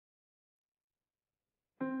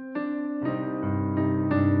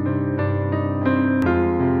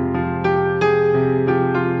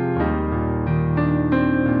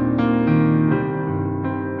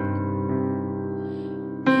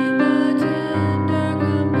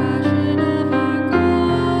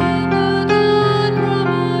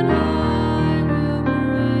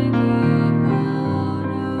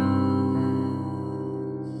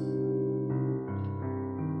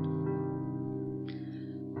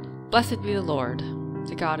Blessed be the Lord,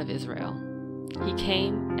 the God of Israel. He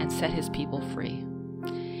came and set his people free.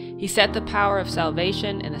 He set the power of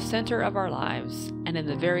salvation in the center of our lives and in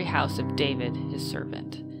the very house of David, his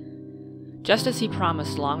servant. Just as he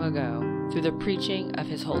promised long ago through the preaching of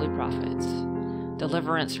his holy prophets,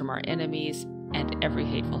 deliverance from our enemies and every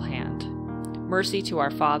hateful hand, mercy to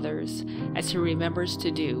our fathers as he remembers to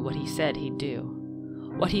do what he said he'd do,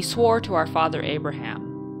 what he swore to our father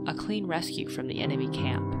Abraham, a clean rescue from the enemy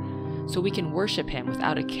camp, so we can worship him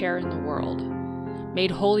without a care in the world,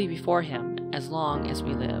 made holy before him as long as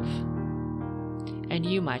we live. And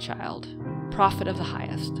you, my child, prophet of the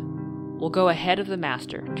highest, will go ahead of the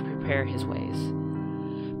Master to prepare his ways.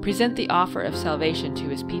 Present the offer of salvation to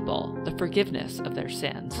his people, the forgiveness of their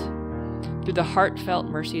sins. Through the heartfelt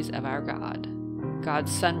mercies of our God,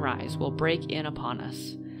 God's sunrise will break in upon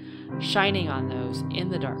us, shining on those in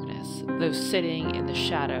the darkness, those sitting in the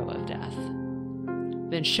shadow of death,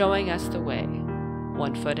 then showing us the way,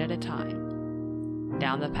 one foot at a time,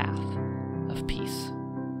 down the path of peace.